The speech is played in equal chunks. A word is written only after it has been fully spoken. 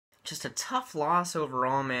just a tough loss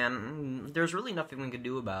overall, man. There's really nothing we can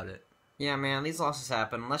do about it. Yeah, man, these losses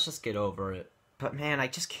happen. Let's just get over it. But, man, I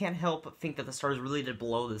just can't help but think that the Stars really did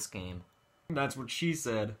blow this game. That's what she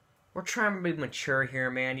said. We're trying to be mature here,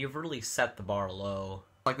 man. You've really set the bar low.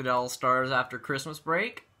 Like the Dallas Stars after Christmas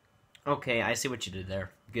break? Okay, I see what you did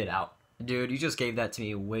there. Get out. Dude, you just gave that to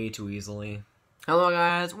me way too easily. Hello,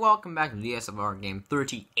 guys. Welcome back to DSFR Game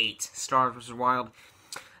 38. Stars vs. Wild.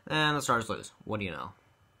 And the Stars lose. What do you know?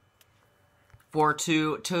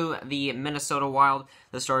 4-2 to the Minnesota Wild.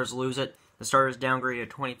 The Stars lose it. The Stars downgraded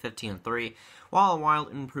to 2015-3, while the Wild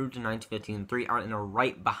improved to 1915-3, are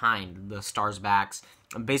right behind the Stars' backs,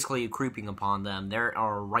 basically creeping upon them. They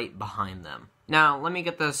are right behind them. Now, let me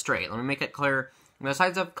get this straight. Let me make it clear.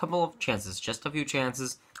 Besides a couple of chances, just a few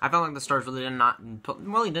chances, I felt like the Stars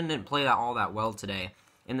really didn't play all that well today.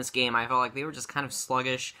 In this game, I felt like they were just kind of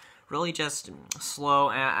sluggish, really just slow.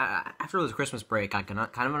 After the Christmas break, I can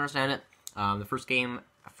kind of understand it. The first game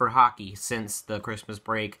for hockey since the Christmas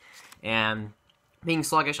break, and being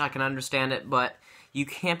sluggish, I can understand it, but you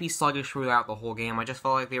can't be sluggish throughout the whole game. I just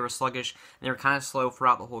felt like they were sluggish, and they were kind of slow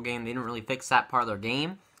throughout the whole game. They didn't really fix that part of their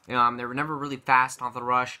game. They were never really fast off the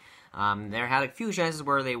rush. They had a few chances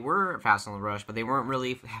where they were fast on the rush, but they weren't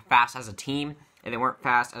really fast as a team, and they weren't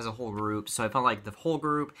fast as a whole group. So I felt like the whole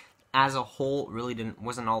group as a whole really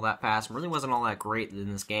wasn't all that fast, really wasn't all that great in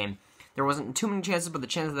this game. There wasn't too many chances, but the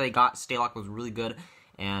chances that they got, Stalock was really good,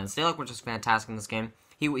 and Stalock was just fantastic in this game.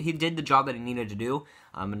 He did the job that he needed to do,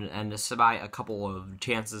 and despite a couple of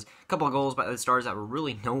chances, a couple of goals by the Stars that were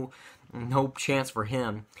really no chance for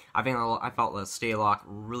him, I felt that Stalock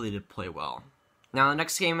really did play well. Now, the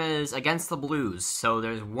next game is against the Blues, so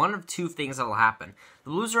there's one of two things that will happen.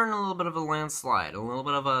 The Blues are in a little bit of a landslide, a little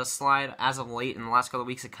bit of a slide as of late. In the last couple of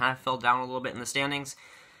weeks, it kind of fell down a little bit in the standings.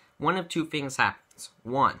 One of two things happens.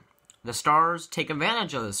 One, the Stars take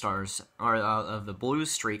advantage of the Stars, or of the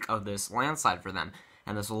Blues streak of this landslide for them,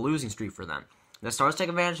 and this losing streak for them. The Stars take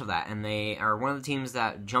advantage of that, and they are one of the teams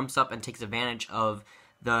that jumps up and takes advantage of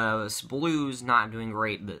the Blues not doing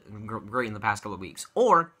great in the past couple of weeks.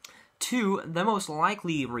 Or two, the most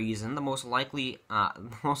likely reason, the most likely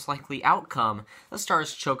outcome, the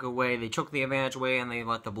Stars choke away. They choke the advantage away, and they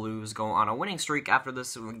let the Blues go on a winning streak after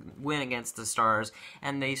this win against the Stars,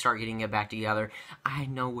 and they start getting it back together. I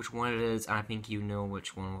know which one it is, and I think you know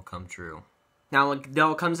which one will come true. Now,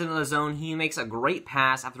 Lindell comes into the zone. He makes a great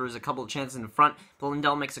pass after there's a couple of chances in front, but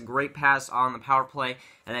Lindell makes a great pass on the power play,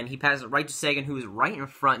 and then he passes it right to Sagan, who is right in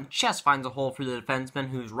front, just finds a hole for the defenseman,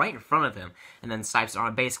 who's right in front of him, and then snipes it on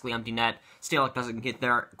a basically empty net. Stalock doesn't get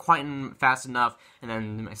there quite fast enough, and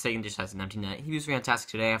then Sagan just has an empty net. He was fantastic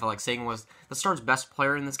today. I felt like Sagan was the Stars' best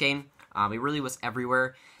player in this game. He really was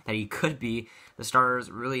everywhere that he could be. The Stars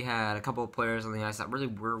really had a couple of players on the ice that really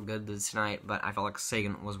were good tonight, but I felt like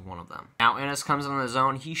Sagan was one of them. Now, Ennis comes in the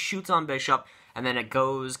zone. He shoots on Bishop, and then it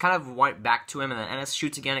goes kind of wide back to him, and then Ennis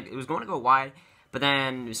shoots again. It was going to go wide, but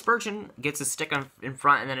then Spurgeon gets his stick in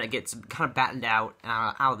front, and then it gets kind of battened out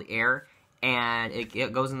of the air, and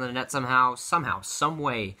it goes in the net somehow, some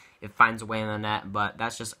way it finds a way in the net, but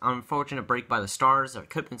that's just unfortunate break by the Stars. It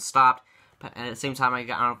could have been stopped, but at the same time, I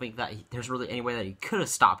don't think that there's really any way that he could have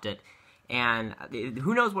stopped it. And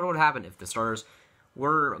who knows what would happen if the Stars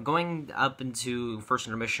were going up into first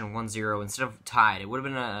intermission 1-0 instead of tied. It would have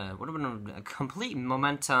been a complete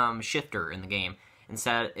momentum shifter in the game.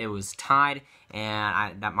 Instead, it was tied,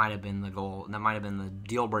 and that might have been the goal. That might have been the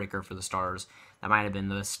deal breaker for the Stars. That might have been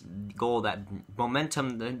the goal that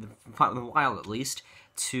momentum the Wild at least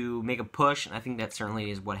to make a push, and I think that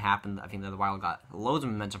certainly is what happened. I think that the Wild got loads of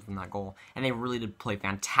momentum from that goal, and they really did play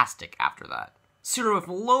fantastic after that. Suter with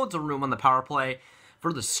loads of room on the power play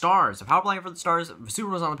for the Stars. The power play for the Stars, Suter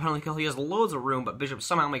was on the penalty kill. He has loads of room, but Bishop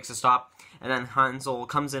somehow makes a stop, and then Hansel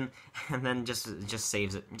comes in and then just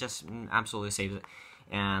saves it. Just absolutely saves it.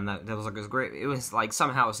 And that was like, it was great. It was like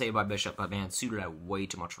somehow saved by Bishop, but man, Suter had way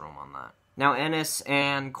too much room on that. Now Ennis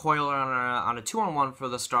and Coyle are on a 2-on-1 for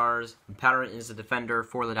the Stars. Patterson is the defender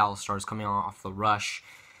for the Dallas Stars coming off the rush.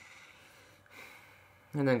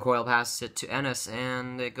 And then Coyle passes it to Ennis,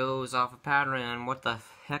 and it goes off of Patterson. What the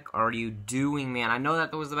heck are you doing, man? I know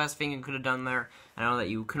that was the best thing you could have done there. I know that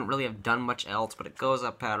you couldn't really have done much else, but it goes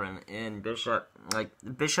up Patterson and Bishop. Like,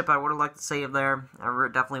 Bishop, I would have liked to save there. I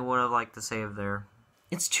definitely would have liked to save there.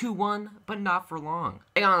 It's 2-1, but not for long.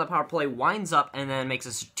 Sagan on the power play winds up and then makes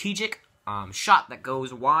a strategic shot that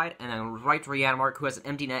goes wide, and then right to Janmark, who has an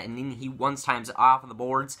empty net, and then he times it off of the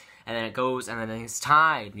boards, and then it goes, and then it's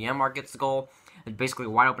tied. Janmark gets the goal. It's basically a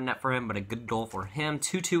wide open net for him, but a good goal for him.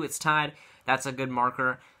 2-2, it's tied. That's a good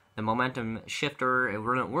marker. the momentum shifter. It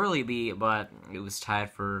wouldn't really be, but it was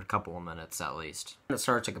tied for a couple of minutes at least. The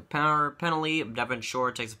Stars took a penalty. Devon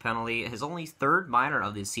Shore takes a penalty. His only third minor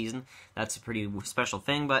of the season. That's a pretty special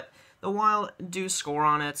thing, but the Wild do score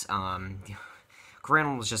on it.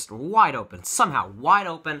 Granlund was just wide open, somehow wide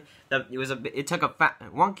open. It took a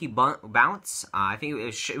wonky bounce. I think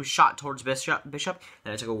it was shot towards Bishop.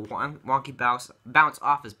 Then it took a wonky bounce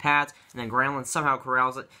off his pads, and then Granlund somehow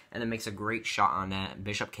corrals it, and then makes a great shot on that.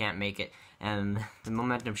 Bishop can't make it, and the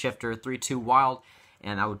momentum shifter 3-2 Wild,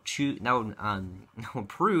 and that would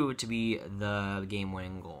prove to be the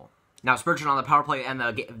game-winning goal. Now Spurgeon on the power play, and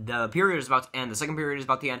the period is about to end. The second period is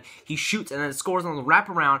about to end. He shoots and then scores on the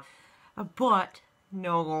wraparound, but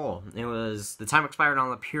no goal. The time expired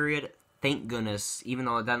on the period. Thank goodness, even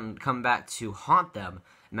though it didn't come back to haunt them.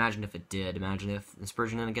 Imagine if it did. Imagine if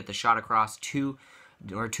Spurgeon didn't get the shot across too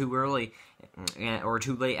early or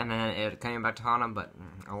too late, and then it came back to haunt him. But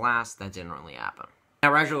alas, that didn't really happen.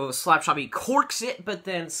 Now Raju slap shot, he corks it, but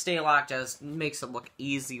then Stalock just makes it look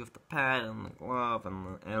easy with the pad and the glove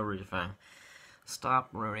and everything. Stop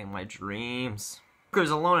ruining my dreams. He's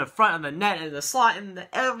alone in front of the net and the slot and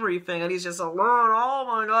everything, and he's just alone. Oh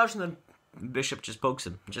my gosh! And then Bishop just pokes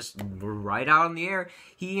him, just right out in the air.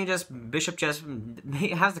 Bishop just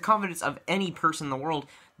has the confidence of any person in the world.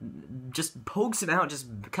 Just pokes him out, just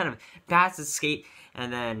kind of bats his skate,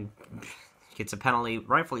 and then gets a penalty,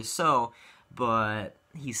 rightfully so. But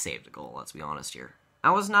he saved a goal. Let's be honest here.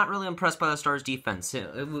 I was not really impressed by the Stars' defense.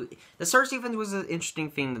 The Stars' defense was an interesting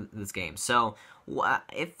thing this game. So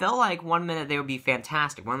it felt like 1 minute they would be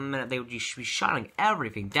fantastic. 1 minute they would be shutting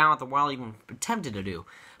everything down what the Wild even attempted to do.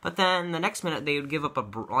 But then the next minute they would give up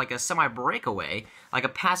a semi-breakaway, like a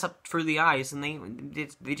pass up through the ice, and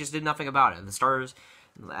they just did nothing about it. The Stars,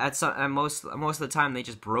 most of the time, they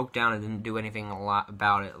just broke down and didn't do anything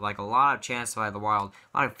about it. Like a lot of chance by the Wild,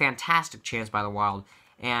 a lot of fantastic chance by the Wild.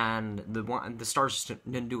 And the Stars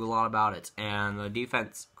didn't do a lot about it, and the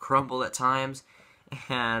defense crumbled at times,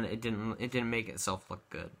 and it didn't make itself look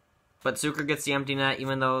good. But Zucker gets the empty net,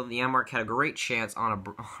 even though the Yanmark had a great chance on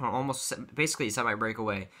almost basically a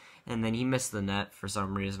semi-breakaway, and then he missed the net for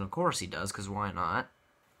some reason. Of course he does, because why not?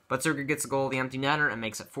 But Zucker gets the goal of the empty netter and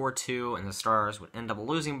makes it 4-2, and the Stars would end up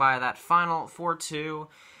losing by that final 4-2.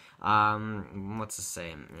 What's to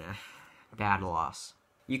say? Bad loss.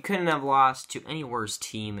 You couldn't have lost to any worse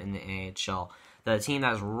team in the AHL. The team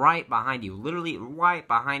that is right behind you, literally right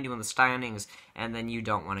behind you in the standings, and then you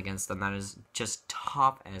don't win against them. That is just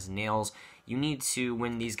tough as nails. You need to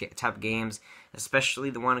win these type of games, especially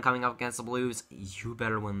the one coming up against the Blues. You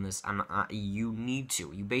better win this. You need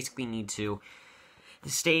to. You basically need to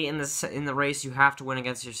stay in the race. You have to win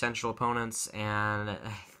against your central opponents and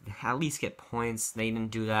at least get points. They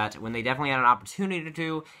didn't do that. When they definitely had an opportunity to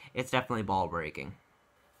do, it's definitely ball breaking.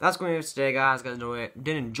 That's going to be it today, guys. Guys,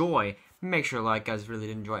 did enjoy. Make sure to like, guys. Really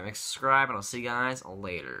did enjoy it. Make sure to subscribe, and I'll see you guys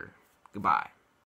later. Goodbye.